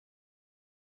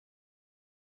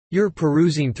You're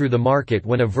perusing through the market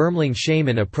when a vermling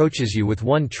shaman approaches you with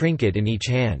one trinket in each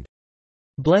hand.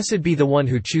 Blessed be the one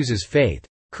who chooses faith.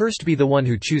 Cursed be the one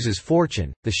who chooses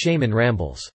fortune, the shaman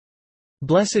rambles.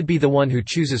 Blessed be the one who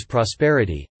chooses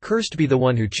prosperity. Cursed be the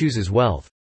one who chooses wealth.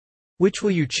 Which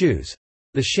will you choose?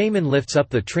 The shaman lifts up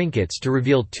the trinkets to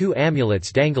reveal two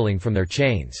amulets dangling from their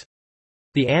chains.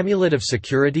 The amulet of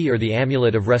security or the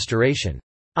amulet of restoration?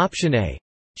 Option A.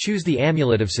 Choose the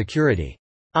amulet of security.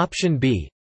 Option B.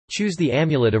 Choose the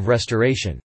amulet of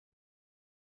restoration.